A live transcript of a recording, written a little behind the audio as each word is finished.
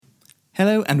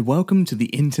Hello and welcome to the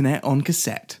internet on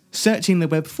cassette, searching the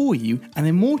web for you and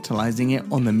immortalizing it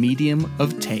on the medium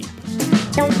of tape.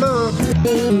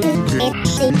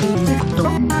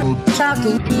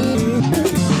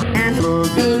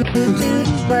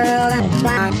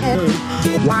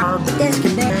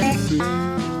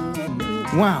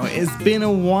 Wow, it's been a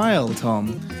while,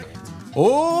 Tom.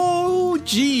 Oh,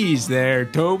 geez there,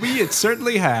 Toby. It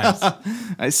certainly has.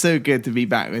 It's so good to be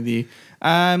back with you.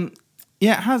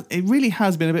 Yeah, it really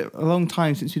has been a long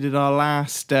time since we did our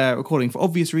last recording for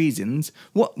obvious reasons.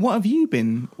 What have you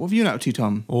been up to,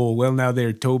 Tom? Oh, well now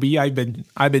there, Toby. I've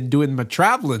been doing my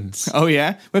travellings. Oh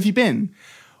yeah? Where have you been?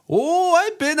 Oh,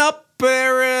 I've been up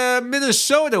there,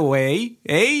 Minnesota way,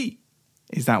 eh?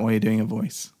 Is that why you're doing a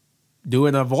voice?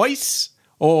 Doing a voice?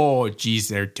 Oh, geez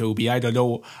there, Toby. I don't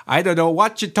know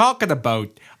what you're talking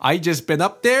about. I just been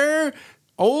up there,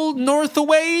 old north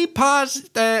away,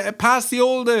 past the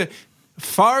old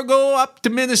Fargo up to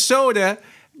Minnesota.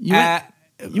 You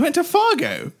went to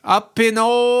Fargo? Up in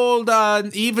old,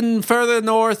 even further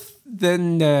north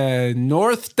than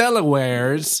North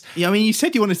Delaware's. Yeah, I mean, you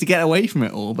said you wanted to get away from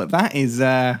it all, but that is,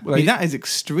 that is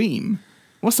extreme.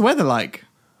 What's the weather like?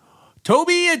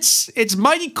 Toby, it's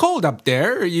mighty cold up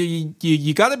there.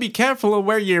 You got to be careful of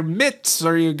wear your mitts,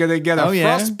 or you're gonna get a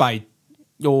frostbite.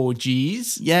 Oh,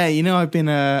 geez. Yeah, I've been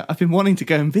wanting to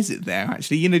go and visit there,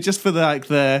 actually. Just for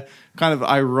the kind of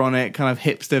ironic, kind of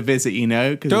hipster visit,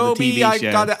 because of the TV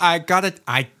show. I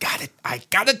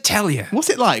gotta tell you.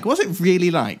 What's it like? What's it really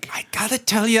like? I gotta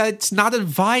tell you, it's not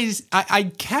advised.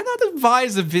 I cannot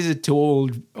advise a visit to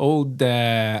old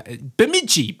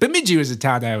Bimidji. Bemidji was the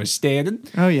town I was staying in.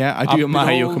 Oh yeah, I do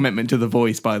admire your commitment to the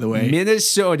voice, by the way.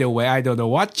 Minnesota way. I don't know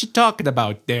what you're talking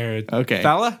about there, okay,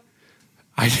 fella.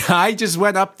 I just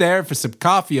went up there for some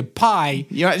coffee and pie.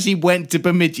 You actually went to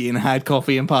Bimidji and had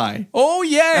coffee and pie? Oh,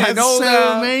 yeah. That's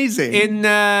so amazing. In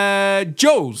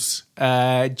Joe's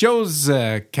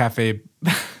Cafe.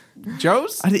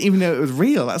 Joe's? I didn't even know it was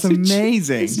real. That's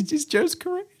amazing. Is it just Joe's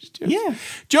correct? Yeah.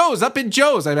 Joe's, up in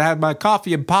Joe's. I had my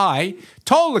coffee and pie.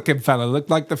 Tall-looking fella. Looked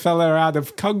like the fella out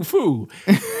of Kung Fu.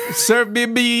 Served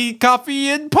me coffee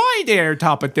and pie there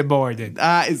top of the morning.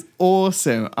 That is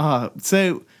awesome.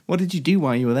 So what did you do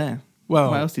while you were there? Well,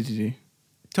 what else did you do?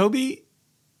 Toby,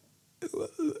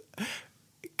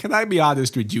 can I be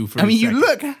honest with you for a second? You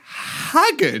look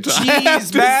haggard.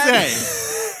 Jeez,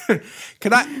 man.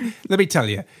 Let me tell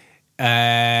you.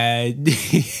 I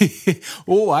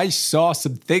saw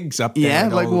some things up there. Yeah,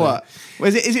 like what?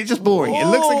 Is it just boring? It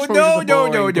looks like it's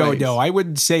probably no. I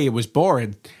wouldn't say it was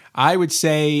boring. I would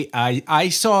say I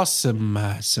saw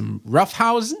some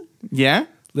roughhousing. Yeah.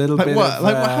 Little bit what? Of,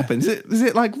 what happens? Is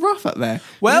it like rough up there?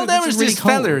 Well, there was this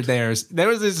feller there. There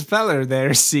was this feller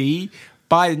there. See,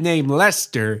 by the name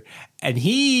Lester, and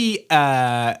his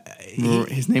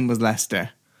name was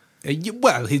Lester.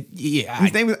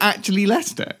 His name was actually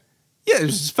Lester. Yeah,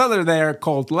 there's this fella there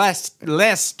called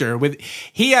Lester.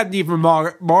 He had an even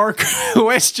more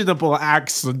questionable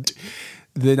accent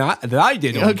than I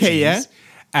did. Okay, yeah.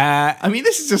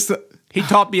 This is just. He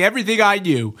taught me everything I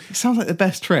knew. It sounds like the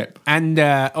best trip. And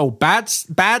Bad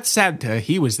Santa,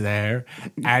 he was there,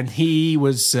 and he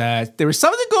was. There was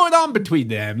something going on between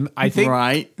them. I think.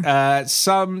 Right.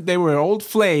 They were old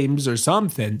flames or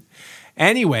something.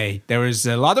 Anyway, there was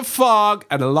a lot of fog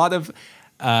and a lot of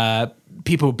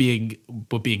people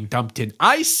were being dumped in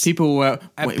ice. People were.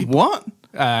 Wait, what?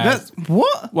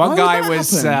 What? One guy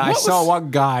was. I saw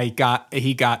one guy got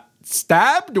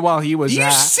stabbed while he was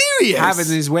having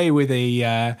his way with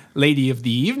a lady of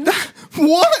the evening.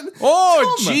 What?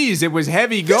 Oh, jeez, it was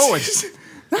heavy going.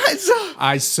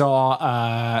 I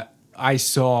saw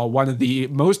one of the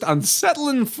most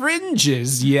unsettling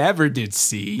fringes you ever did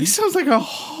see. This sounds like a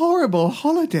horrible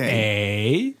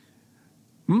holiday.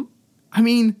 Eh? In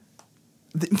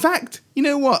fact, you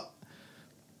know what?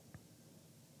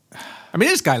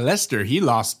 This guy Lester, he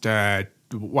lost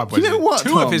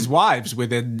two of his wives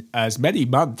within as many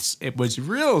months. It was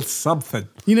real something.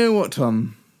 You know what,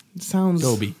 Tom?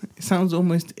 Toby. It sounds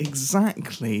almost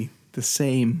exactly the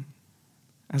same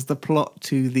as the plot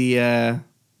to the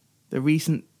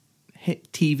recent hit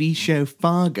TV show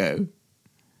Fargo.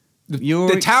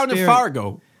 The town of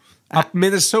Fargo, up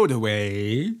Minnesota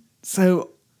way. So,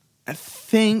 I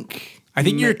think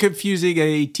you're confusing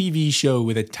a TV show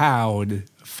with a town.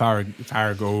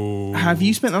 Fargo. Have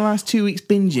you spent the last 2 weeks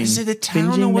binging? Was it a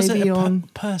town or was it a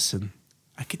person?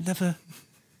 I could never.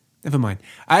 Never mind.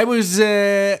 I was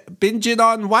binging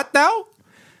on what now?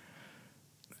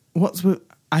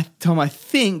 Tom, I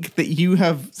think that you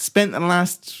have spent the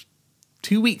last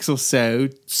 2 weeks or so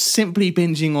simply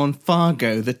binging on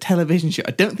Fargo, the television show.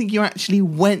 I don't think you actually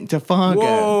went to Fargo.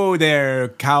 Whoa there,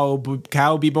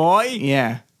 cowby boy.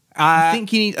 Yeah. I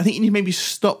think you need to maybe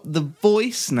stop The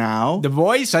Voice now. The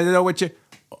Voice? I don't know what you...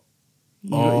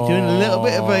 You're doing a little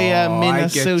bit of a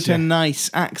Minnesota you.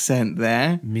 nice accent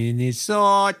there.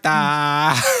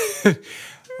 Minnesota.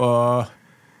 Oh,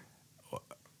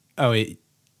 wait.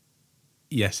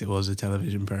 Yes, it was a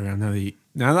television program.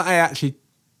 Now that I actually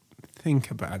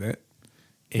think about it,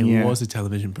 it was a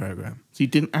television program. So you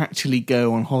didn't actually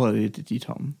go on holiday, did you,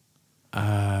 Tom?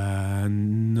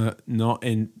 Not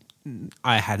in...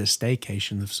 I had a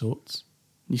staycation of sorts.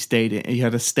 You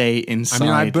had a stay inside. I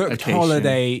mean, I booked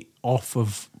holiday off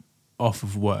of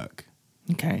work.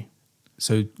 Okay.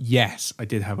 So yes, I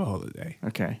did have a holiday.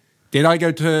 Okay. Did I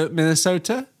go to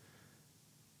Minnesota?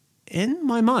 In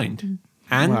my mind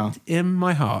and in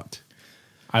my heart,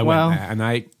 I went there, and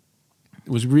I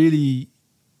was really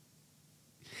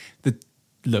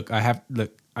Look, I'm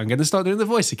going to start doing the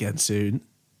voice again soon.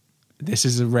 This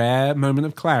is a rare moment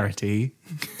of clarity.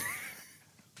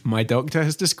 My doctor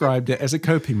has described it as a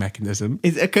coping mechanism.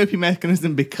 Is it a coping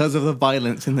mechanism because of the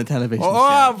violence in the television show?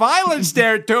 Oh, violence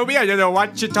there, Toby. I don't know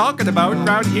what you're talking about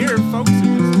around here, folks.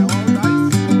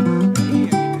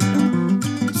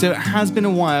 So it has been a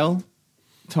while,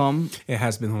 Tom. It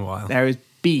has been a while. There is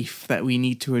beef that we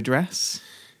need to address.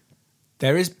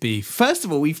 There is beef. First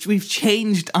of all, we've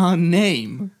changed our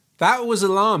name. That was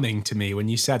alarming to me when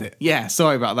you said it. Yeah,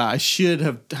 sorry about that. I should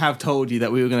have told you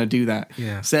that we were going to do that.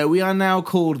 Yeah. So we are now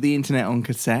called the Internet on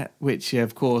Cassette, which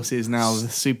of course is now the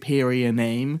superior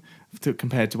name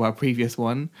compared to our previous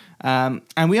one. And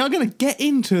we are going to get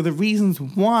into the reasons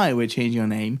why we're changing our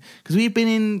name, because we've been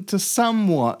into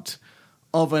somewhat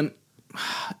of I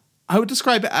would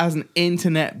describe it as an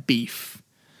internet beef.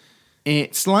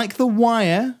 It's like The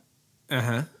Wire,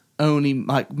 only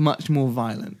like much more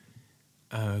violent.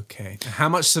 Okay. How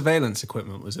much surveillance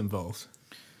equipment was involved?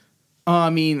 I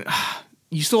mean,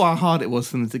 you saw how hard it was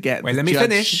for them to get. Wait, let me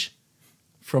finish.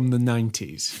 From the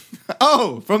 90s.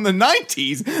 Oh, from the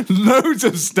 90s? Loads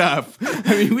of stuff.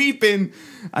 The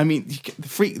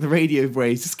radio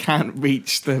waves just can't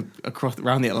reach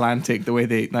around the Atlantic the way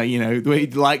they, the way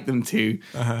you'd like them to.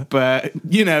 But,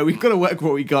 we've got to work with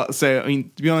what we got. So, I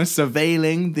mean, to be honest,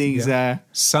 surveilling these...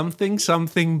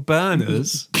 something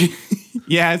burners.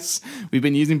 Yes, we've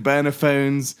been using burner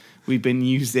phones. We've been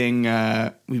using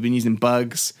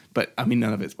bugs, but I mean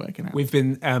none of it's working out. We've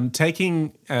been taking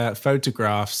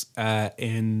photographs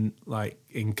in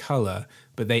color,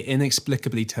 but they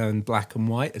inexplicably turned black and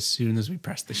white as soon as we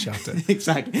pressed the shutter.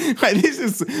 Exactly. Right, this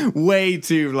is way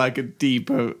too a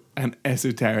deeper and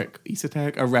esoteric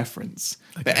a reference.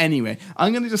 Okay. But anyway,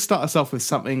 I'm going to just start us off with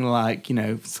something like,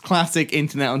 classic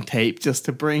Internet on Tape, just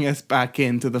to bring us back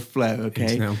into the flow, okay?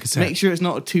 Internet on Cassette. Make sure it's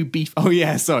not too beefy. Oh,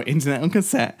 yeah, sorry, Internet on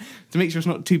Cassette. To make sure it's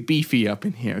not too beefy up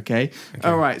in here, okay?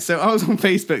 All right, so I was on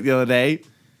Facebook the other day,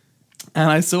 and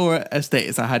I saw a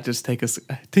status I had just take a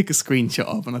screenshot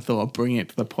of, and I thought I'd bring it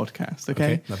to the podcast,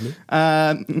 okay? Lovely.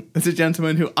 There's a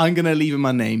gentleman who I'm going to leave him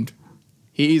unnamed.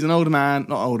 He's an older man,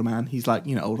 not older man, he's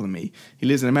older than me. He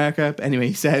lives in America, but anyway,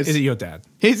 he says... Is it your dad?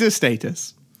 Here's his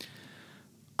status.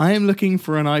 I am looking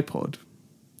for an iPod.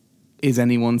 Is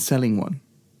anyone selling one?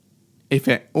 If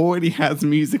it already has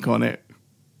music on it,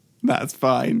 that's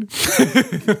fine.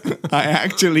 I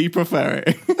actually prefer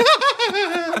it.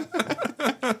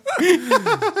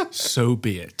 So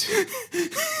be it.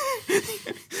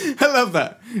 I love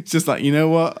that. It's just like, you know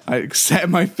what? I accept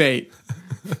my fate.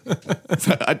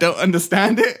 So I don't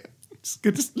understand it.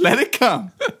 Just let it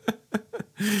come.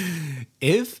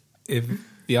 If the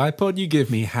iPod you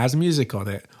give me has music on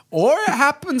it, or it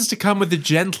happens to come with a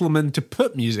gentleman to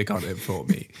put music on it for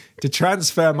me, to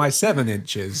transfer my 7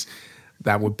 inches,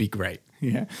 that would be great.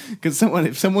 Yeah, because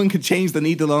if someone could change the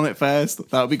needle on it first,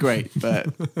 that would be great. But,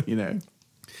 Well,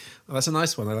 that's a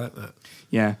nice one. I like that.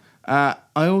 Yeah. I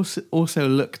also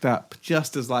looked up,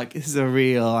 just as this is a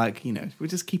real we're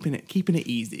just keeping it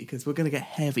easy because we're going to get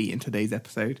heavy in today's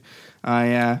episode. Do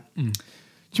you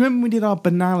remember when we did our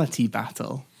banality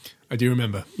battle? I do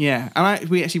remember. Yeah, and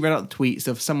we actually read out the tweets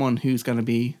of someone who was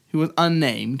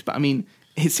unnamed, but I mean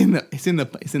it's in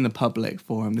the public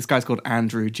forum. This guy's called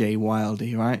Andrew J.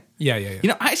 Wildy, right? Yeah.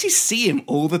 I actually see him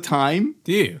all the time.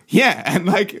 Do you? Yeah, and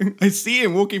I see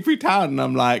him walking through town, and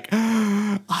I'm like,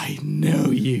 I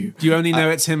know you. Do you only know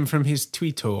it's him from his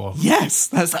Twitter? Yes,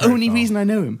 that's the only reason I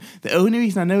know him. The only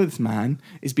reason I know this man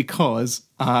is because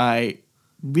I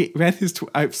read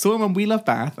I saw him on We Love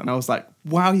Bath, and I was like,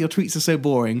 wow, your tweets are so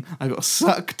boring. I got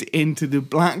sucked into the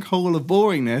black hole of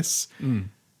boringness.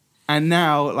 And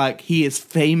now, like, he is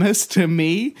famous to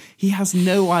me. He has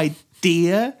no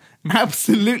idea.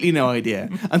 Absolutely no idea.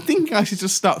 I'm thinking I should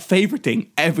just start favoriting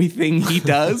everything he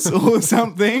does or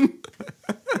something.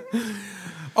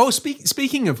 Oh,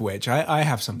 speaking of which, I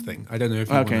have something. I don't know if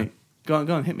you want to... Go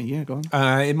on, hit me. Yeah, go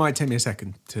on. It might take me a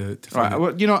second to find it.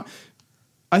 Well, you know what?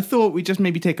 I thought we'd just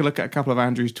maybe take a look at a couple of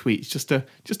Andrew's tweets just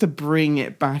to bring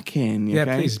it back in. Yeah,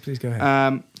 okay? please go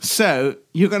ahead. So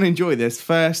you're going to enjoy this.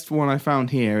 First one I found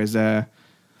here is I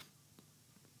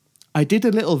did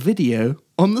a little video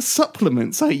on the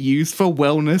supplements I use for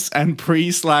wellness and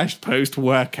pre/post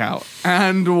workout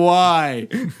and why.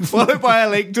 Followed by a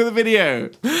link to the video.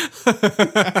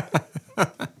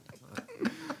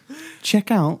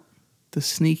 Check out the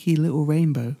sneaky little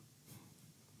rainbow.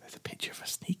 There's a picture of a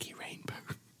sneaky rainbow.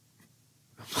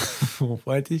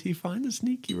 Where did he find a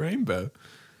sneaky rainbow?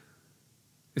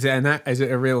 Is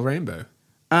it a real rainbow?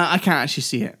 I can't actually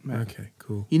see it. Okay,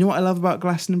 cool. You know what I love about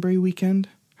Glastonbury weekend?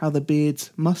 How the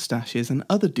beards, mustaches, and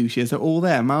other douches are all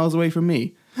there, miles away from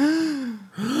me. He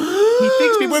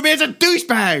thinks people with beards are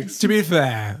douchebags! To be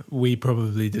fair, we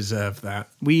probably deserve that.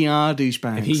 We are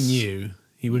douchebags. If he knew,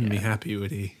 he wouldn't be happy,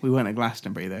 would he? We weren't at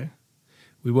Glastonbury, though.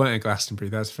 We weren't at Glastonbury,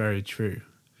 that's very true.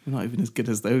 We're not even as good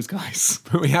as those guys.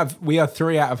 But we are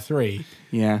 3 out of 3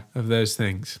 of those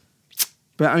things.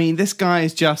 But, I mean, this guy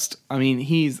is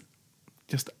he's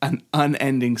just an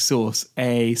unending source,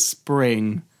 a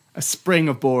spring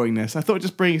of boringness. I thought I'd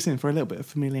just bring us in for a little bit of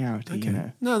familiarity, you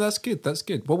know. No, that's good.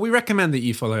 Well, we recommend that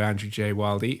you follow Andrew J.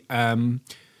 Wildey,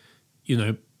 you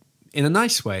know, in a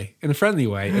nice way, in a friendly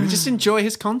way, and just enjoy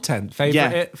his content.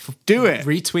 Favorite it. Do it.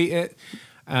 Retweet it.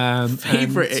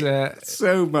 Favorite it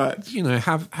so much. You know,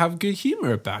 have good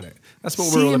humor about it. That's what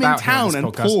See we're all about. See him in town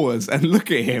and pause and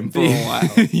look at him for a while.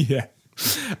 Yeah.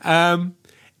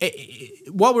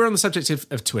 While we're on the subject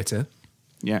of Twitter,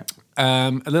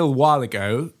 a little while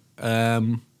ago,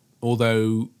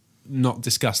 although not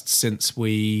discussed since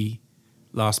we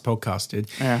last podcasted,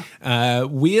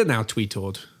 we are now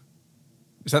tweetored.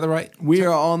 Is that the right? We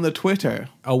are on the Twitter.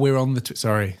 Oh, we're on the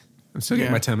sorry. I'm still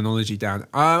getting my terminology down.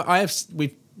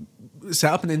 We've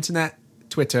set up an internet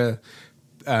Twitter.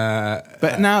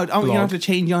 But now, aren't we going to have to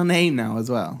change our name now as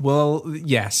well? Well,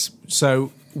 yes.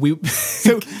 So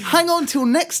hang on till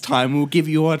next time. We'll give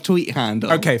you our tweet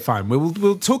handle. Okay, fine.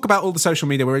 We'll talk about all the social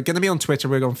media. We're going to be on Twitter.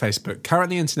 We're on Facebook.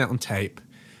 Currently, Internet on Tape.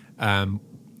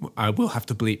 I will have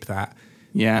to bleep that.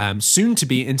 Yeah. Soon to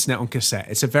be Internet on Cassette.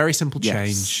 It's a very simple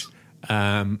change.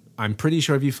 I'm pretty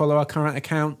sure if you follow our current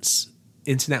accounts,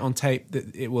 Internet on Tape,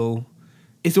 that it will.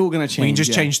 It's all going to change. We can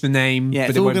just change the name,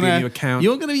 but it won't be a new account.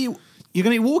 You're going to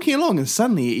be walking along, and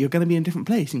suddenly you're going to be in a different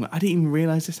place. And I didn't even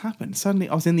realize this happened. Suddenly,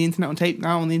 I was in the Internet on Tape.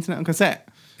 Now I'm on the Internet on Cassette.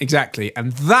 Exactly,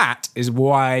 and that is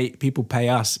why people pay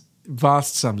us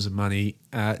vast sums of money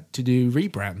to do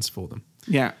rebrands for them.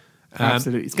 Yeah,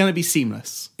 absolutely. It's going to be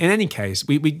seamless. In any case,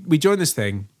 we joined this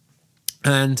thing,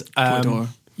 and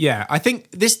I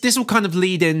think this will kind of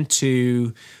lead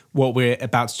into what we're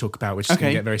about to talk about, which is going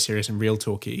to get very serious and real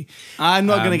talky. I'm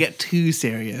not going to get too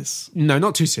serious. No,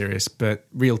 not too serious, but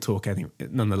real talk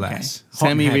nonetheless. Okay.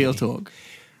 Semi-real talk.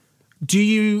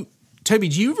 Toby,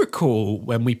 do you recall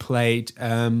when we played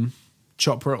Chopra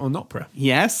or Nopra?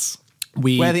 Yes.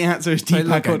 Where the answer is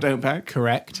D-Pack or Don't Pack.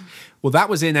 Correct. Well, that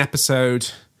was in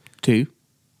episode 2.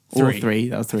 3. Or 3.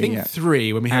 That was 3, I think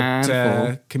 3, when we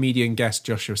had comedian guest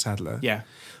Joshua Sadler. Yeah.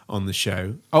 On the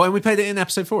show. Oh, and we played it in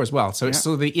episode 4 as well. So it's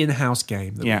sort of the in-house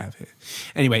game that we have here.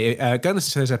 Anyway, go and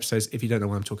listen to those episodes if you don't know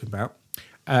what I'm talking about.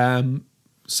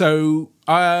 So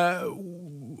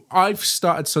I've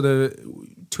started sort of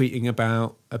tweeting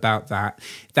about that.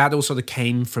 That all sort of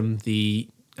came from the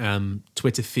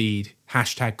Twitter feed,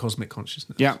 #Cosmic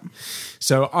Consciousness. Yeah.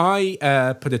 So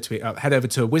I put a tweet up, head over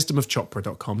to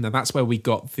wisdomofchopra.com. Now that's where we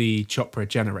got the Chopra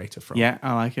generator from. Yeah,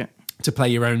 I like it. To play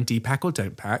your own D-Pack or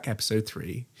Don't Pack, episode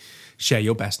 3. Share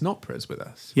your best Nopras with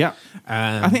us. Yeah.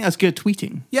 I think that's good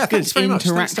tweeting. Yeah, it's very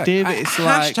interactive. Much.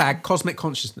 It's like Cosmic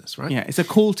Consciousness, right? Yeah, it's a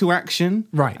call to action.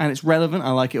 Right. And it's relevant.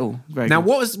 I like it all. Very now,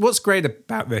 good. what's great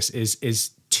about this is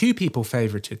 2 people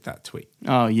favorited that tweet.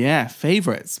 Oh, yeah.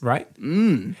 Favorites. Right?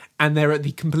 Mm. And they're at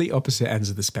the complete opposite ends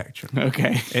of the spectrum.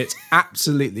 Okay. It's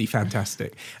absolutely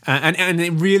fantastic. And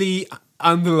it really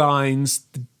underlines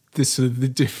the sort of the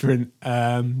different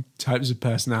types of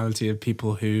personality of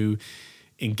people who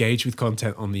engage with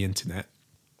content on the internet.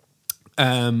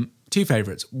 2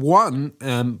 favorites. One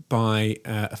by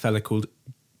a fella called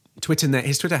TwitterNet.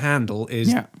 His Twitter handle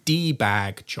is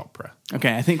D-Bag Chopra.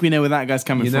 Okay, I think we know where that guy's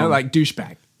coming from. You know, like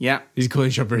douchebag. Yeah, he's calling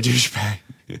Chopra a douchebag.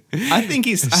 I think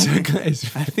he's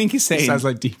saying it sounds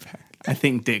like D-Bag. I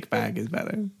think dickbag is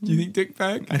better. Do you think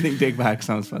dickbag? I think dickbag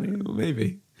sounds funny. Well,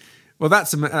 maybe. Well,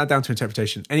 that's down to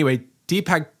interpretation. Anyway,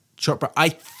 Deepak Chopra, I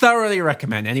thoroughly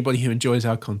recommend anybody who enjoys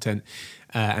our content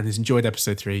and has enjoyed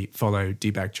episode 3, follow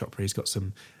Deepak Chopra. He's got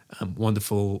some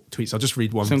wonderful tweets. I'll just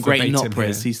read one. Some great verbatim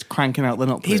notpras. here. He's cranking out the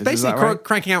notpras. He's basically right?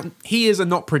 cranking out. He is a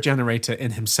notpra generator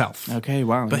in himself. Okay,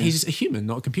 wow. But he's a human,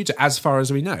 not a computer, as far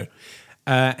as we know.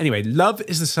 Anyway, love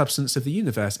is the substance of the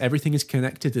universe. Everything is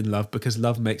connected in love because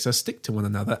love makes us stick to one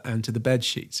another and to the bed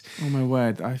sheets. Oh my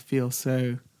word, I feel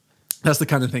so... That's the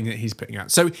kind of thing that he's putting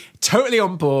out. So totally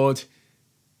on board.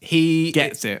 He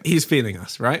gets it. He's feeling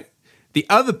us, right? The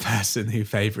other person who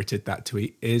favorited that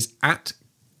tweet is a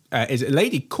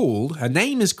lady called, her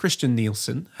name is Christian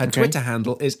Nielsen. Her Twitter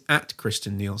handle is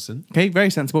 @Christian Nielsen. Okay, very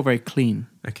sensible, very clean.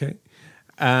 Okay.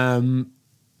 I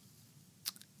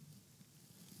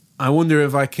wonder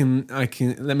if I can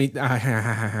let me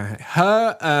her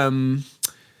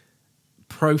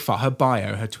profile, her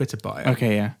bio, her Twitter bio.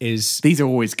 Okay, yeah. Is These are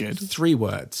always good. 3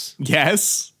 words.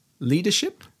 Yes.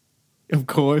 Leadership, Of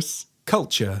course.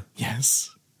 culture,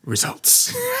 Yes.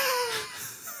 results.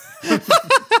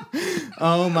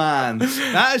 Oh man,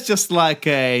 that is just like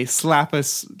a slap a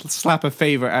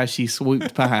favorite as she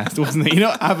swooped past, wasn't it? You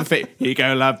know, have a favorite. Here you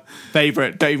go, love.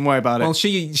 Favorite. Don't even worry about it. Well,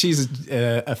 she's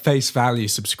a face value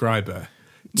subscriber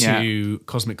to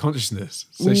Cosmic Consciousness,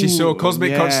 so she saw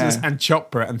Cosmic Consciousness and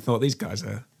Chopra and thought these guys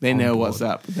are. They know what's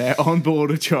up. They're on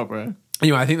board with Chopra.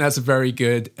 Anyway, I think that's a very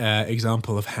good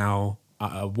example of how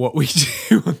what we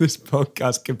do on this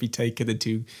podcast can be taken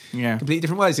into completely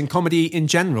different ways. In comedy in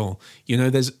general, you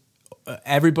know, there's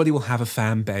everybody will have a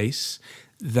fan base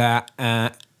that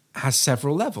has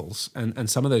several levels, and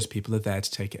some of those people are there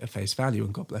to take it at face value,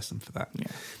 and God bless them for that. Yeah.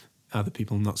 Other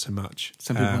people, not so much.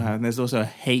 Some people have, and there's also a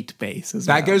hate base as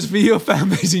well. That goes for your fan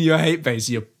base and your hate base,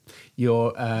 your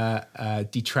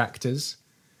detractors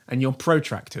and your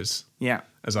protractors. Yeah.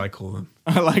 As I call them.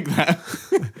 I like that.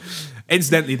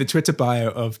 Incidentally, the Twitter bio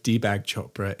of Deepak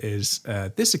Chopra is,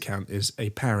 this account is a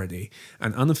parody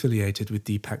and unaffiliated with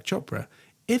Deepak Chopra.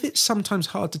 If it's sometimes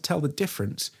hard to tell the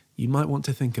difference, you might want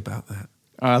to think about that.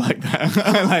 I like that.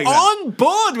 I like that. On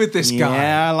board with this guy.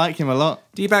 Yeah, I like him a lot.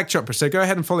 Deepak Chopra. So go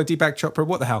ahead and follow Deepak Chopra.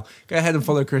 What the hell? Go ahead and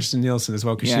follow Christian Nielsen as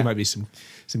well, because she might be some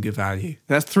good value.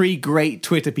 That's 3 great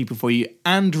Twitter people for you.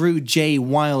 Andrew J.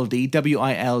 Wildey,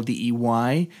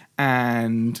 Wildey,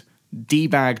 and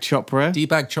Deepak Chopra.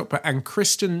 Deepak Chopra and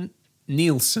Christian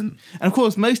Nielsen. And of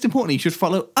course, most importantly, you should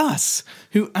follow us,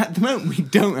 who at the moment we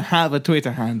don't have a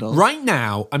Twitter handle. Right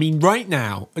now,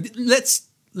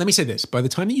 let me say this. By the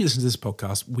time you listen to this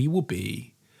podcast, we will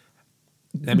be...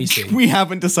 Let me see. We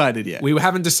haven't decided yet. We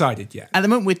haven't decided yet. At the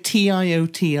moment, we're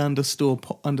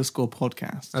TIOT_underscore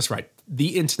podcast. That's right.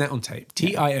 The Internet on Tape.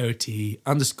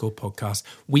 TIOT_podcast.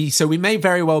 We may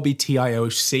very well be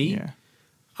TIOC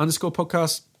 _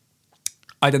 podcast.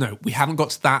 I don't know. We haven't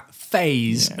got to that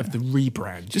phase of the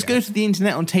rebrand. Just go to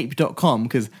theinternetontape.com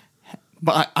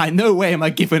but I no way am I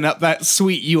giving up that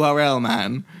sweet URL,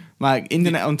 man. Like,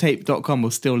 internetontape.com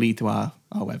will still lead to our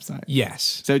website.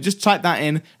 Yes. So just type that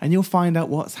in and you'll find out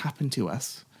what's happened to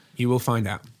us. You will find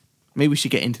out. Maybe we should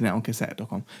get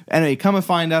internetoncassette.com. Anyway, come and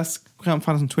find us. Come and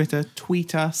find us on Twitter.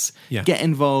 Tweet us. Yeah. Get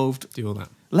involved. Do all that.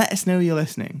 Let us know you're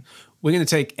listening. We're going to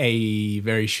take a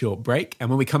very short break. And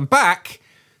when we come back,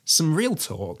 some real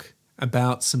talk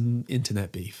about some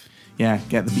internet beef. Yeah,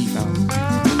 get the beef out.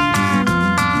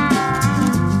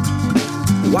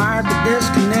 Wired to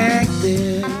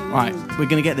disconnected. Right, we're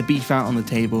going to get the beef out on the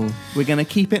table. We're going to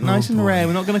keep it nice and rare.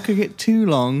 We're not going to cook it too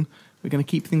long. We're going to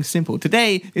keep things simple.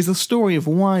 Today is the story of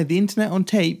why the Internet on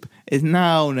Tape is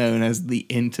now known as the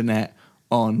Internet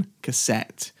on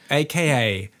Cassette.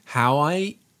 AKA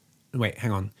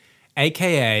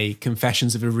AKA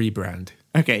Confessions of a Rebrand.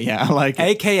 Okay, yeah, I like it.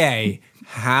 AKA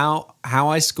how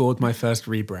I scored my first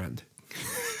rebrand.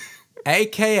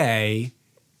 AKA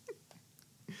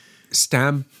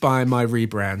stand by my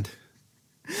rebrand.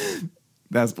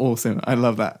 That's awesome. I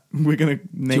love that. We're going to...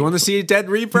 Do you want to see a dead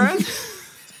rebrand?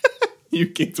 You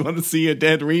kids want to see a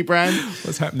dead rebrand?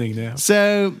 What's happening now?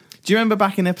 So, do you remember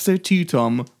back in episode 2,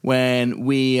 Tom, when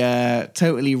we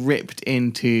totally ripped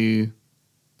into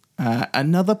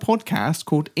another podcast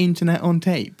called Internet on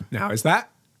Tape? Now, is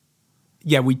that...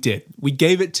 Yeah, we did. We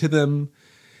gave it to them...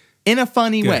 In a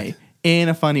funny way. In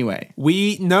a funny way.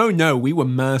 We were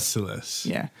merciless.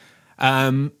 Yeah.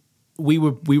 We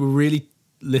were really...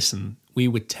 Listen, we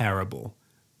were terrible.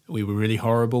 We were really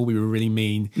horrible. We were really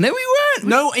mean. No, we weren't.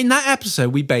 No, in that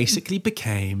episode, we basically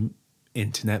became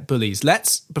internet bullies.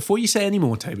 Before you say any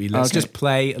more, Toby, let's just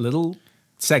play a little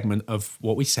segment of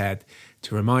what we said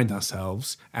to remind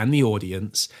ourselves and the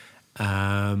audience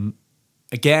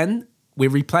Again, we're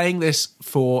replaying this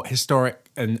for historic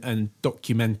and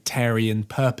documentarian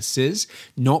purposes,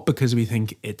 not because we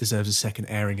think it deserves a second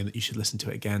airing and that you should listen to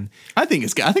it again. I think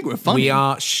it's good. I think we're funny. We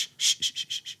are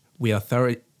we are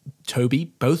thorough.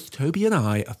 Both Toby and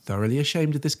I are thoroughly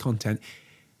ashamed of this content.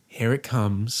 Here it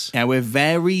comes. Yeah, we're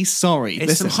very sorry.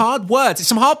 It's some hard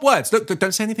words. Look,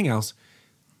 don't say anything else.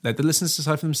 Let the listeners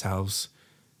decide for themselves.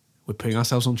 We're putting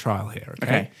ourselves on trial here.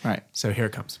 Okay, right. So here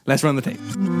it comes. Let's run the tape.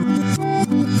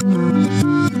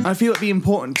 I feel it'd be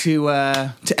important to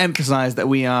emphasise that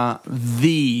we are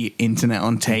the internet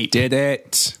on tape. Did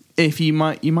it? If you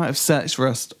might have searched for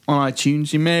us on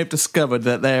iTunes, you may have discovered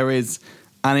that there is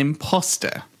an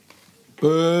imposter.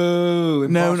 Boo!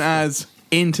 Known as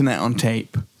Internet on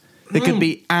Tape. There could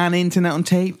be an internet on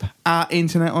tape, our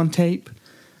internet on tape.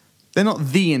 They're not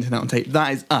the internet on tape.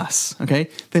 That is us, okay?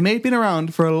 They may have been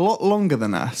around for a lot longer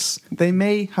than us. They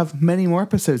may have many more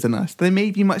episodes than us. They may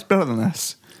be much better than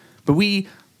us. But we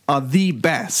are the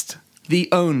best, the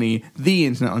only, the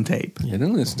internet on tape. Yeah,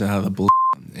 don't listen to other bull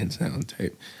internet on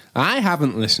tape. I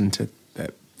haven't listened to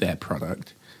their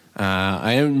product.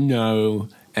 I don't know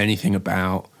anything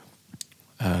about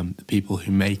the people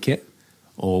who make it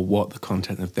or what the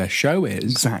content of their show is.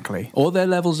 Exactly. Or their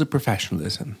levels of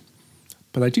professionalism.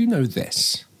 But I do know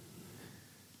this.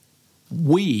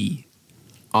 We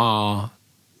are,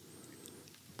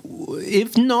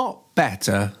 if not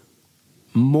better,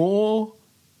 more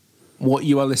what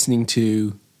you are listening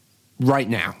to right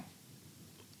now.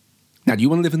 Now, do you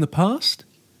want to live in the past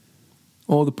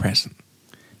or the present?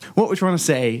 What we're trying to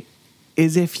say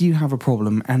is if you have a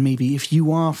problem, and maybe if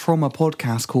you are from a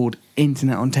podcast called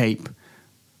Internet on Tape,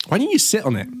 Why don't you sit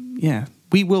on it? yeah,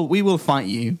 we will fight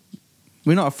you.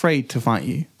 We're not afraid to fight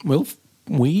you.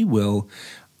 We will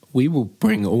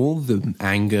bring all the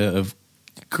anger of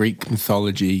Greek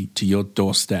mythology to your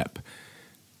doorstep.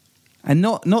 And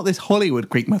not this Hollywood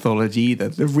Greek mythology either,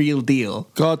 the real deal.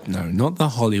 God, no, not the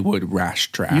Hollywood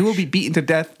rash trash. You will be beaten to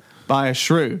death by a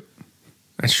shrew.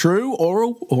 a shrew or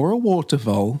a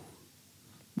watervole.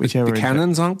 Whichever The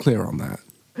canons aren't clear on that.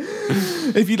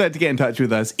 If you'd like to get in touch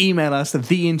with us, email us at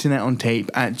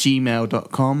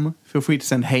theinternetontape@gmail.com. Feel free to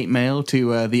send hate mail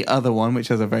to the other one, which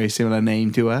has a very similar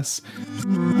name to us.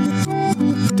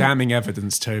 Damning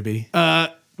evidence, Toby.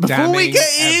 Before we get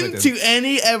evidence. into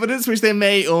any evidence, which there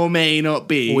may or may not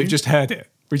be... Well, we've just heard it.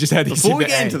 We just heard it. Before we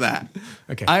get into that,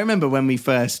 Okay. I remember when we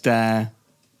first... do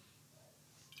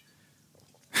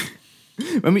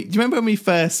you remember when we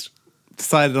first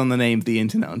decided on the name of the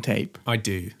Internet on Tape? I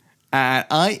do. And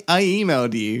I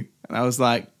emailed you, and I was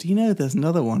like, do you know there's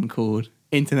another one called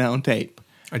Internet on Tape?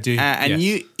 I do. And yes.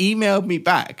 you emailed me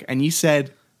back, and you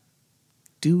said,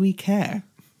 do we care?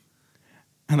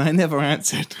 And I never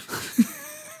answered.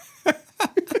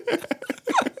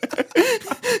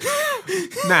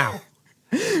 Now,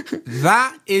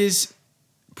 that is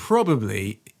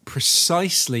probably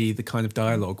precisely the kind of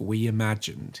dialogue we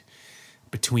imagined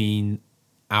between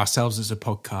ourselves as a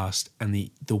podcast and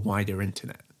the wider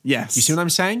internet. Yes. You see what I'm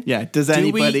saying? Yeah. Does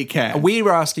anybody care? We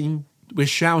were asking, we're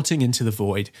shouting into the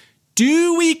void,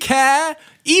 do we care?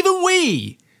 Even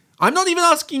we. I'm not even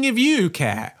asking if you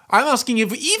care. I'm asking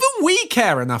if even we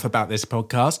care enough about this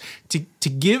podcast to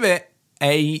give it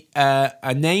a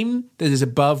name that is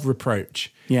above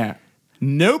reproach. Yeah.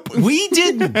 Nope. We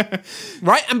didn't.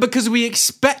 Right? And because we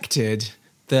expected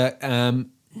that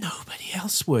nobody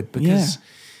else would. Because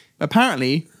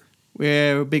apparently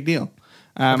we're a big deal.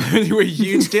 we're a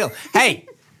huge deal. Hey,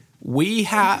 we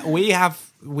have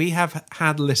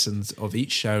had listens of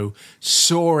each show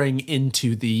soaring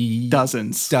into the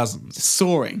Dozens.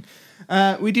 Soaring.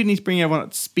 We do need to bring everyone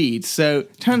up to speed. So,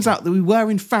 turns out that we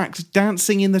were, in fact,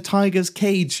 dancing in the tiger's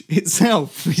cage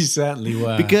itself. We certainly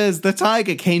were. Because the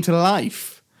tiger came to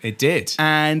life. It did.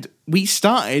 And we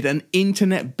started an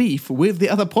internet beef with the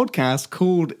other podcast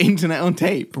called Internet on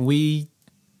Tape. We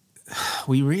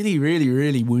really, really,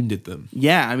 really wounded them.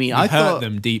 Yeah, I mean, I hurt thought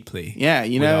them deeply. Yeah,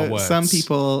 you with our know, words. some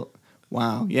people...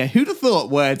 Wow. Yeah, who'd have thought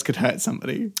words could hurt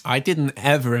somebody? I didn't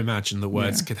ever imagine that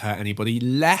words could hurt anybody,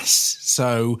 less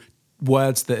so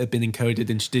words that have been encoded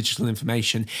into digital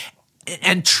information,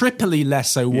 and triply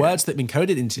less so words that have been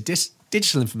coded into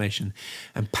digital information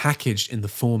and packaged in the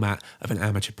format of an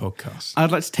amateur podcast.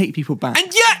 I'd like to take people back.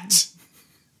 And yet...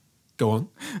 Go on.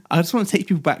 I just want to take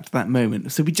people back to that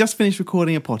moment. So we just finished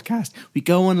recording a podcast. We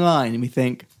go online and we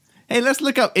think, hey, let's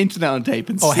look up Internet on Tape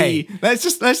and Oh, see. hey. Let's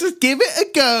just give it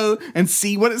a go and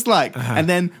see what it's like. And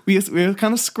then we were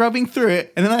kind of scrubbing through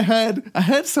it, and then I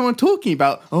heard someone talking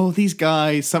about, these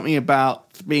guys, something about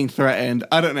being threatened.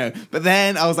 I don't know. But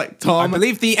then I was like, Tom, I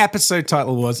believe the episode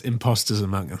title was Imposters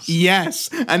Among Us. yes.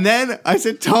 And then I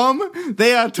said, Tom,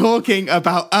 they are talking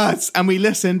about us. And we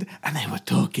listened, and they were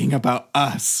talking about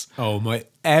us. Oh,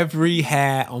 every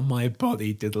hair on my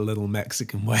body did a little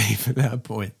Mexican wave at that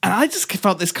point. And I just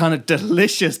felt this kind of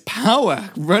delicious power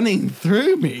running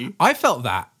through me. I felt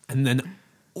that, and then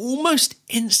almost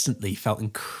instantly felt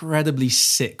incredibly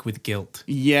sick with guilt.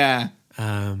 Yeah.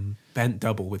 Bent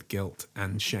double with guilt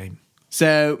and shame.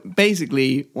 So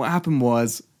basically, what happened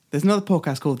was there's another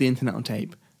podcast called The Internet on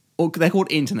Tape. Or they're called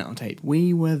Internet on Tape.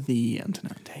 We were the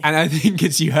Internet on Tape. And I think,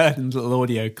 as you heard in the little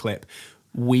audio clip,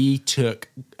 we took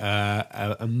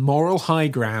a moral high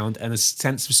ground and a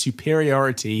sense of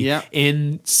superiority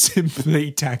in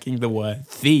simply tacking the word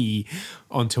 "the"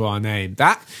 onto our name.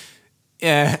 That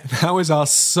was our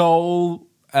sole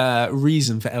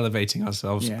reason for elevating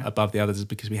ourselves above the others, is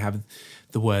because we have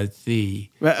the word "the."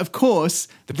 But of course,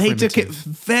 they took it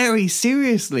very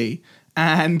seriously.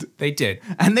 And they did.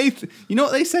 And you know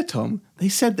what they said, Tom? They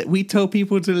said that we told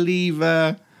people to leave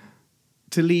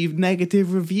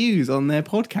negative reviews on their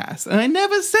podcast. And I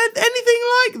never said anything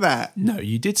like that. No,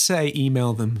 you did say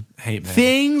email them hate mail.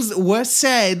 Things were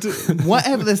said.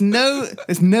 Whatever. There's no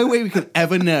way we could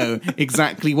ever know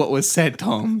exactly what was said,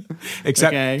 Tom.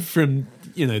 Except from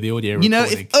the audio recording.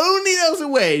 If only there was a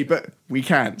way, but we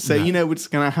can't. So we're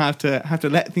just gonna have to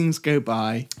let things go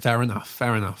by. Fair enough.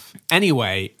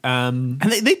 Anyway, and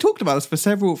they talked about this for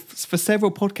several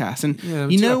podcasts, and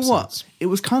you know what? It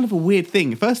was kind of a weird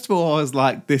thing. First of all, I was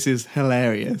like, "This is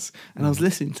hilarious," and I was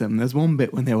listening to them. There's one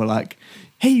bit when they were like,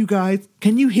 "Hey, you guys,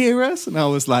 can you hear us?" And I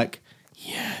was like,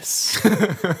 "Yes,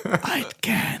 I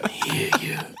can hear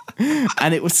you."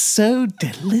 And it was so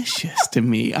delicious to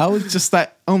me. I was just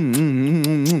like,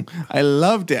 I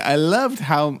loved it. I loved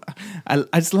how I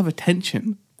just love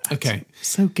attention. Okay. It's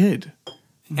so good.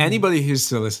 Anybody who's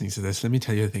still listening to this, let me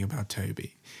tell you a thing about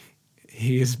Toby.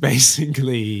 He is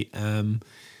basically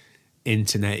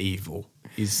internet evil.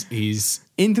 He's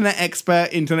internet expert,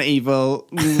 internet evil.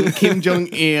 Kim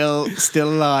Jong-il still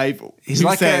alive. He's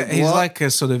like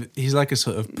a sort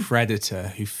of predator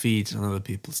who feeds on other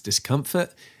people's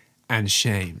discomfort and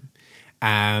shame.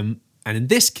 And in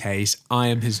this case, I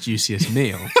am his juiciest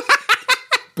meal.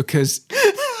 Because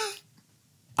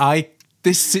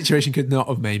this situation could not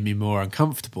have made me more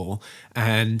uncomfortable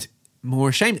and more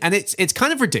ashamed. And it's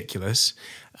kind of ridiculous.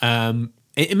 I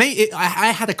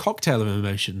had a cocktail of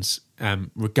emotions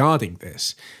regarding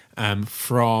this,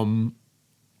 from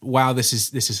wow, this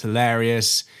is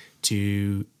hilarious,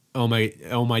 to oh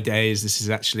my days, this is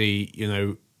actually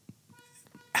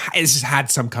it's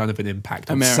had some kind of an impact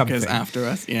on America's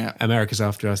something. America's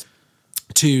after us,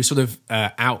 to sort of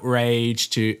outrage,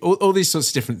 to all these sorts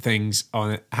of different things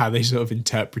on how they sort of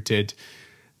interpreted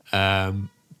our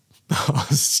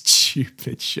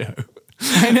stupid show.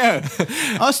 I know.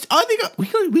 I think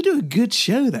we do a good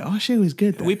show, though. Our show is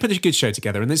good, though. We put a good show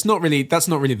together, and that's not really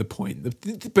the point.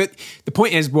 But the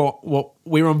point is, what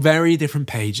we're on very different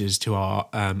pages to our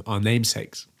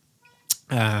namesakes,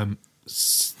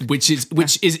 which is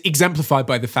exemplified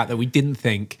by the fact that we didn't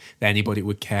think that anybody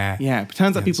would care. Yeah, it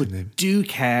turns out people do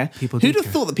care. Who'd have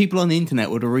thought that people on the internet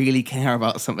would really care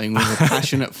about something with a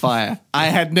passionate fire? I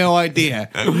had no idea.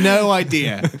 No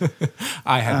idea.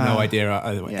 I had no idea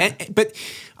either way. Yeah. But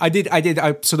I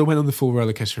sort of went on the full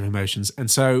roller coaster of emotions.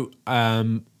 And so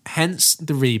hence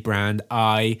the rebrand.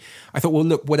 I thought, well,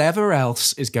 look, whatever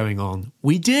else is going on,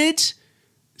 we did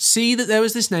see that there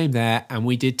was this name there, and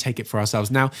we did take it for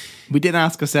ourselves. Now, we did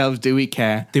ask ourselves, do we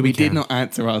care? We did not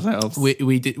answer ourselves.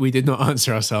 We did not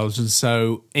answer ourselves. And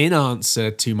so in answer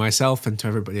to myself and to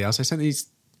everybody else, I sent these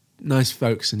nice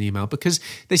folks an email, because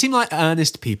they seem like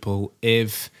earnest people,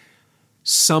 if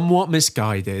somewhat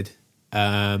misguided.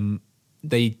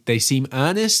 They seem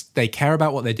earnest, they care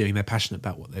about what they're doing, they're passionate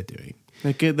about what they're doing.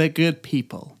 They're good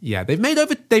people. Yeah, they've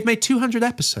made 200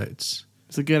 episodes.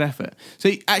 It's a good effort.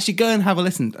 So actually go and have a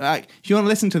listen. If you want to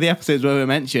listen to the episodes where we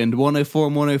mentioned 104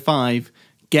 and 105,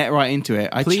 get right into it.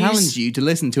 I challenge you to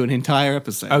listen to an entire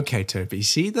episode. Okay, Toby.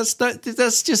 See, that's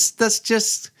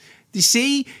just. You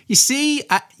see.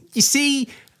 The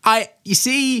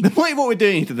point of what we're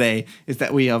doing today is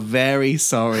that we are very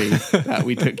sorry that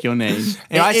we took your name.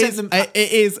 It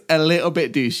is a little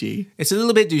bit douchey. It's a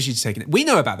little bit douchey to take it. We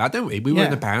know about that, don't we? We were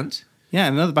in a band. Yeah,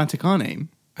 another band took our name.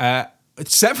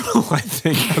 Several, I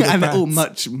think. And they're all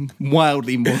much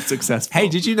wildly more successful. Hey,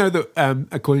 did you know that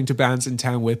according to bands in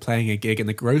town, we're playing a gig in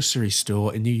the grocery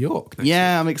store in New York? next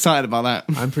Yeah, I'm excited about that.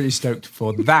 week? I'm pretty stoked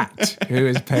for that. Who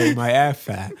is paying my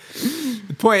airfare?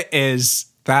 The point is,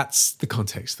 that's the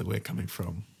context that we're coming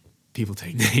from. People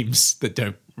take names that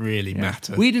don't really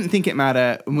matter. We didn't think it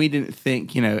mattered, and we didn't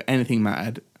think, anything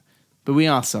mattered. But we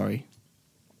are sorry.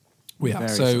 We are. Very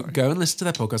So sorry. go and listen to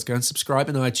their podcast. Go and subscribe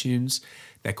in iTunes.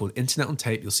 They're called Internet on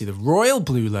Tape. You'll see the royal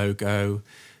blue logo.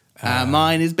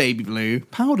 Mine is baby blue.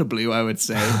 Powder blue, I would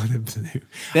say. Blue.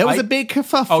 There was a big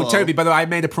kerfuffle. Oh, Toby, by the way, I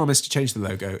made a promise to change the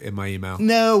logo in my email.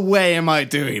 No way am I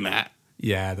doing that.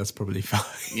 Yeah, that's probably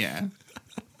fine. Yeah.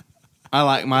 I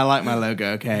like my logo,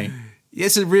 okay.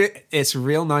 It's a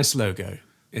real nice logo.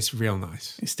 It's real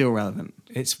nice. It's still relevant.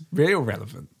 It's real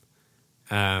relevant.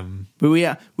 But we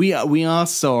are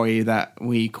sorry that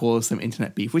we caused some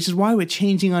internet beef, which is why we're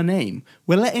changing our name.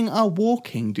 We're letting our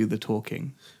walking do the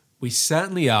talking. We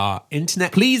certainly are.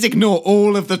 Internet. Please ignore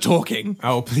all of the talking.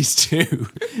 Oh, please do.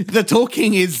 The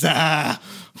talking is I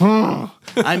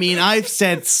mean, I've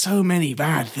said so many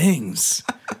bad things.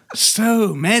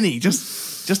 So many.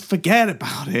 Just forget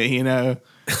about it,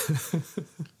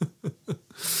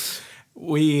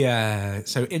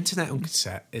 So Internet on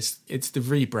Cassette, it's the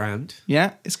rebrand.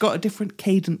 Yeah, it's got a different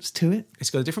cadence to it. It's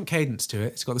got a different cadence to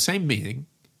it. It's got the same meaning.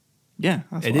 Yeah,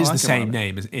 that's It what I is like the same about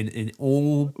it. name in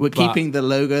all. We're but keeping the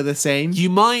logo the same.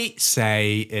 You might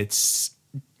say it's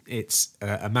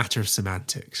a matter of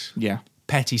semantics, Yeah.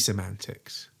 petty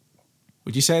semantics.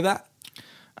 Would you say that?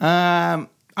 I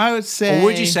would say. Or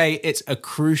would you say it's a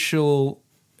crucial,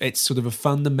 it's sort of a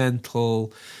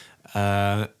fundamental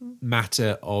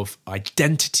matter of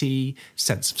identity,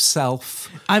 sense of self?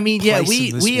 I mean, yeah, place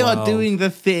in this we are world? doing the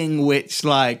thing which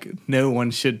no one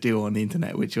should do on the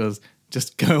internet, which was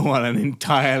just go on and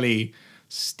entirely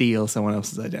steal someone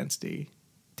else's identity.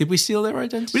 Did we steal their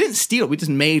identity? We didn't steal it. We just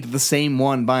made the same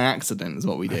one by accident. Is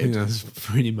what we I think did, that's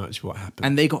pretty much what happened.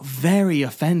 and they got very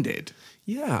offended.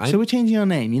 Yeah, So we're changing our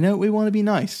name. We want to be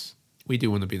nice. we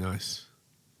do want to be nice.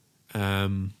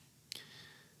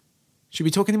 Should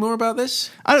we talk any more about this?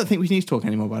 I don't think we need to talk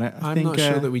anymore about it. I'm not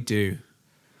sure that we do.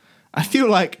 I feel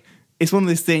like it's one of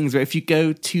those things where if you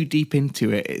go too deep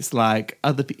into it, it's like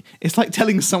it's like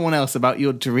telling someone else about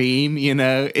your dream.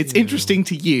 It's interesting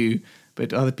to you,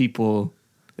 but to other people,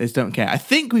 they just don't care. I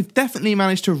think we've definitely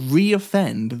managed to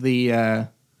re-offend the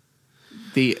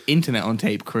Internet on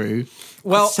Tape crew.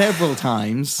 Well, several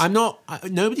times.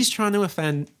 Nobody's trying to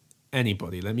offend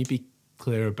anybody. Let me be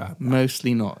clear about that.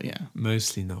 Mostly not. Yeah.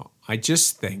 Mostly not. I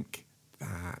just think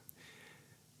that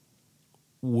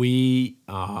we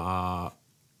are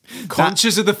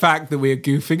conscious of the fact that we are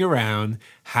goofing around,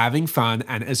 having fun,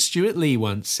 and as Stuart Lee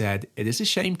once said, it is a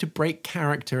shame to break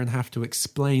character and have to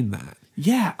explain that.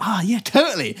 Yeah. Yeah.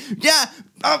 Totally. Yeah.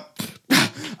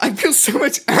 I feel so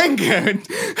much anger.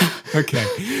 Okay,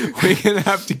 we're going to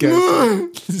have to go.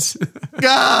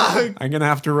 God, I'm going to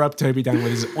have to rub Toby down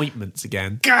with his ointments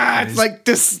again. it's like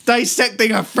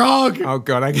dissecting a frog. Oh,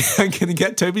 God, I'm going to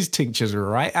get Toby's tinctures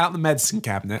right out the medicine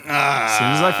cabinet. As soon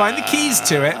as I find the keys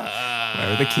to it.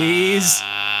 Where are the keys?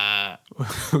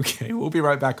 Okay, we'll be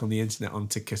right back on the internet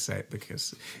onto cassette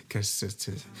because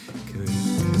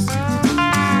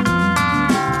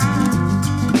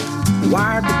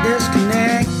Wired but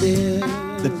disconnected.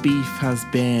 The beef has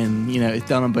been, it's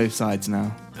done on both sides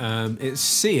now. it's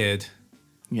seared.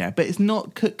 Yeah, but it's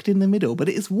not cooked in the middle, but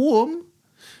it is warm.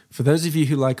 For those of you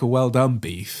who like a well done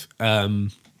beef,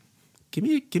 give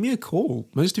me a call.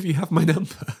 Most of you have my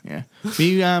number. Yeah.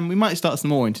 We might start some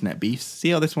more internet beefs. See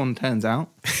how this one turns out.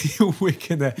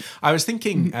 I was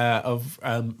thinking of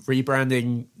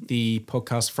rebranding the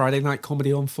podcast Friday Night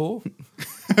Comedy on 4.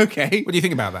 Okay. What do you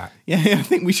think about that? Yeah, I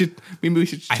think we should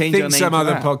change I our think name some to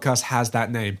other that. podcast has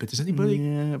that name, but does anybody?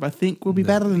 Yeah, but I think we'll be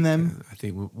better than them. I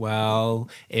think, well,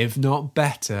 if not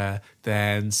better,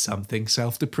 then something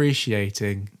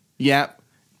self-depreciating. Yep,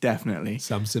 definitely.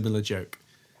 Some similar joke.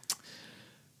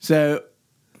 So,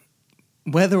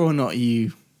 whether or not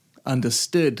you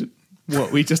understood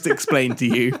what we just explained to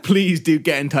you, please do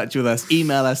get in touch with us.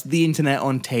 Email us,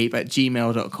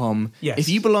 theinternetontape@gmail.com. Yes. If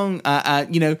you belong,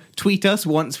 tweet us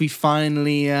once we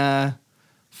finally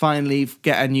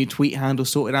get a new tweet handle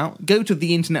sorted out. Go to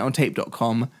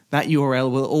theinternetontape.com. That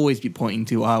URL will always be pointing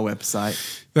to our website.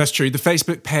 That's true. The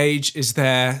Facebook page is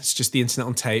there. It's just the Internet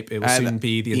on Tape. It will soon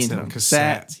be the Internet on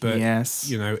Cassette. But,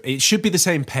 yes. it should be the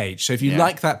same page. So if you Yeah.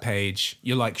 like that page,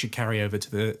 your like should carry over to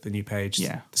the new page.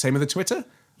 Yeah. The same with the Twitter?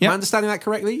 Yep. Am I understanding that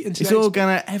correctly?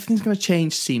 Everything's gonna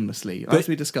change seamlessly, as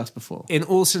we discussed before. In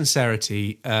all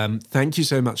sincerity, thank you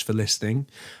so much for listening.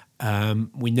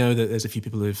 We know that there's a few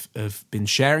people who've been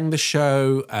sharing the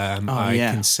show. I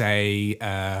can say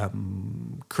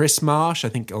Chris Marsh, I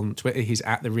think on Twitter, he's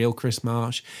at the real Chris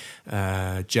Marsh.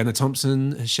 Jenna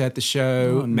Thompson has shared the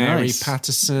show. Mary nice.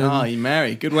 Patterson. Oh,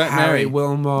 Mary. Good work, Harry Mary.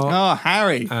 Wilmot. Oh,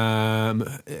 Harry.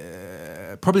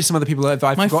 Probably some other people that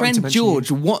I've My forgotten to friend mention. George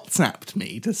WhatsApped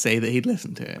me to say that he'd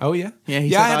listened to it. Oh, yeah? Yeah,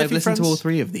 he I said, had a I've few listened to friends. all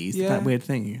 3 of these. Yeah. That weird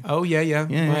thing. Oh, yeah. Yeah,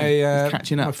 he's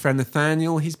catching up. My friend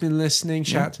Nathaniel, he's been listening.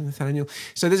 Shout out to Nathaniel.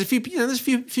 So there's a few, there's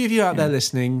a few of you out there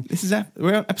listening. This is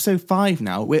we're at episode 5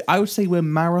 now. I would say we're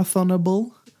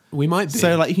marathonable. We might be.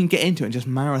 So like you can get into it and just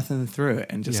marathon through it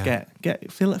and just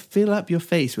fill up your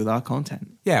face with our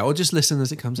content. Yeah, or just listen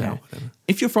as it comes out. Whatever.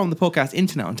 If you're from the podcast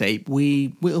Internet on Tape, we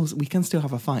can still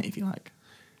have a fight if you like.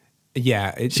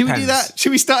 Yeah, it Should we do that?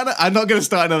 Should we start? I'm not going to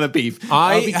start another beef.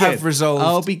 I have resolved.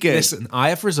 I'll be good. Listen,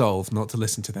 I have resolved not to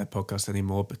listen to their podcast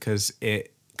anymore because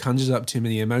it conjures up too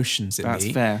many emotions in me.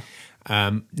 That's fair.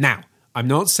 Now, I'm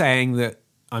not saying that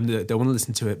I don't want to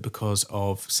listen to it because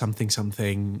of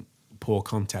something poor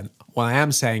content. What I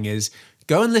am saying is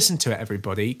go and listen to it,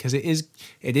 everybody, because it is.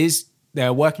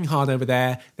 They're working hard over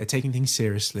there. They're taking things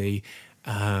seriously.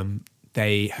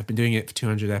 They have been doing it for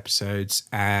 200 episodes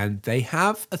and they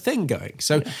have a thing going.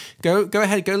 So go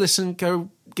ahead, go listen, go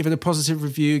give it a positive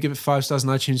review, give it 5 stars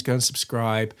on iTunes, go and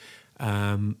subscribe.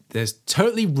 There's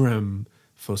totally room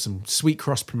for some sweet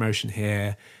cross promotion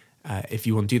here. If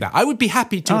you want to do that, I would be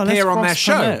happy to appear on their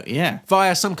show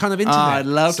via some kind of internet. I'd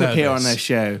love service. to appear on their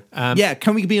show.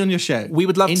 Can we be on your show? We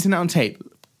would love Internet on Tape.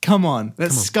 Come on,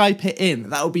 let's Skype it in.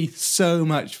 That would be so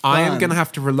much fun. I am going to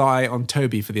have to rely on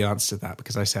Toby for the answer to that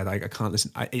because I said I can't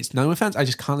listen. It's no offense. I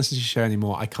just can't listen to your show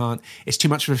anymore. I can't. It's too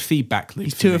much of a feedback loop.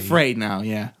 He's too afraid now,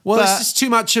 yeah. Well, it's just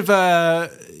too much of a...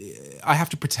 I have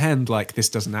to pretend like this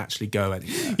doesn't actually go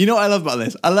anywhere. You know what I love about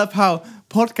this? I love how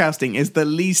podcasting is the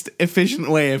least efficient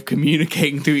way of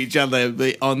communicating to each other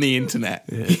on the internet.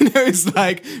 Yeah. You know, it's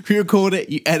like you record it,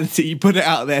 you edit it, you put it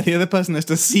out there. The other person has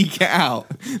to seek it out,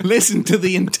 listen to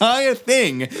the entire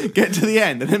thing, get to the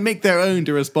end, and then make their own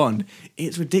to respond.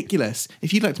 It's ridiculous.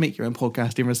 If you'd like to make your own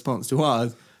podcast in response to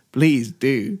ours, please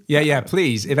do. Yeah,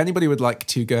 please. If anybody would like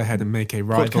to go ahead and make a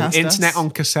rival Internet on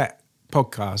Cassette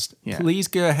podcast, please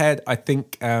go ahead. I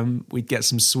think we'd get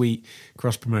some sweet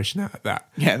cross promotion out of that.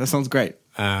 Yeah, that sounds great.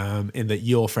 In that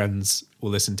your friends will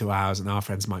listen to ours and our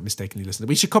friends might mistakenly listen.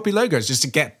 We should copy logos just to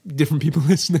get different people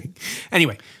listening.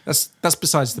 Anyway, that's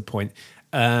besides the point.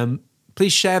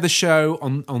 Please share the show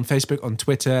on Facebook, on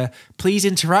Twitter. Please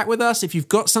interact with us. If you've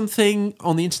got something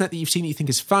on the internet that you've seen that you think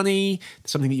is funny,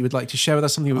 something that you would like to share with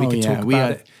us, something that we can talk about. We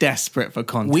are desperate for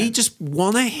content. We just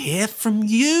want to hear from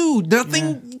you. Don't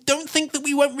think that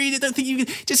we won't read it. Don't think you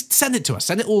can. Just send it to us.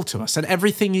 Send it all to us. Send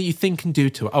everything that you think and do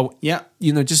to us. Oh, yeah.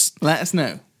 Just let us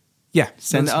know. Yeah.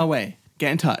 Send it our way.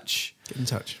 Get in touch. Where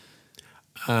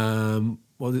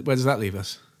does that leave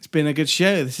us? It's been a good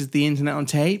show. This is the Internet on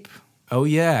Tape. Oh,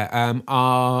 yeah.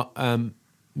 Our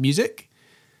music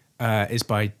is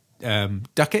by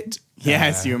Duckett.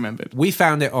 Yes, you remembered. We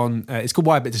found it on, it's called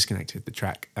Why a Bit Disconnected, the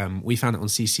track. We found it on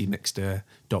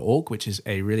ccmixter.org, which is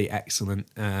a really excellent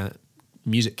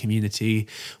music community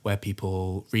where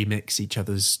people remix each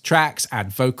other's tracks,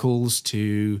 add vocals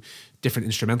to different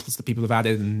instrumentals that people have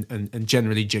added and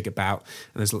generally jig about.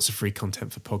 And there's lots of free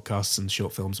content for podcasts and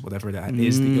short films, whatever it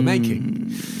is that you're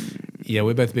making. Yeah,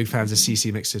 we're both big fans of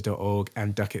ccmixer.org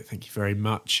and Duckett. Thank you very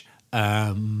much.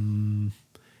 I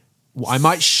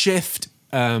might shift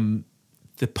the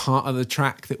part of the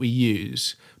track that we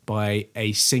use by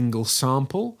a single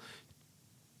sample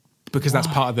because that's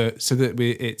part of the... So that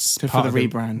it's part for the of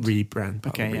rebrand.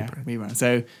 Rebrand.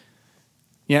 So...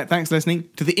 yeah, thanks for listening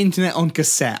to the Internet on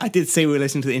Cassette. I did say we were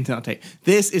listening to the Internet on Tape.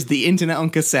 This is the Internet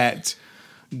on Cassette.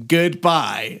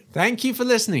 Goodbye. Thank you for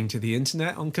listening to the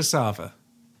Internet on Cassava.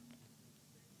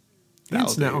 The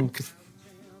Internet on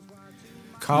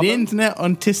The Internet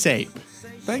on Tissape.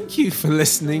 Thank you for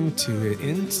listening to it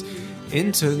into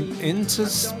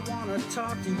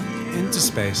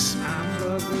space. I'm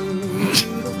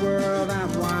the world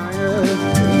I'm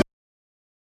wired.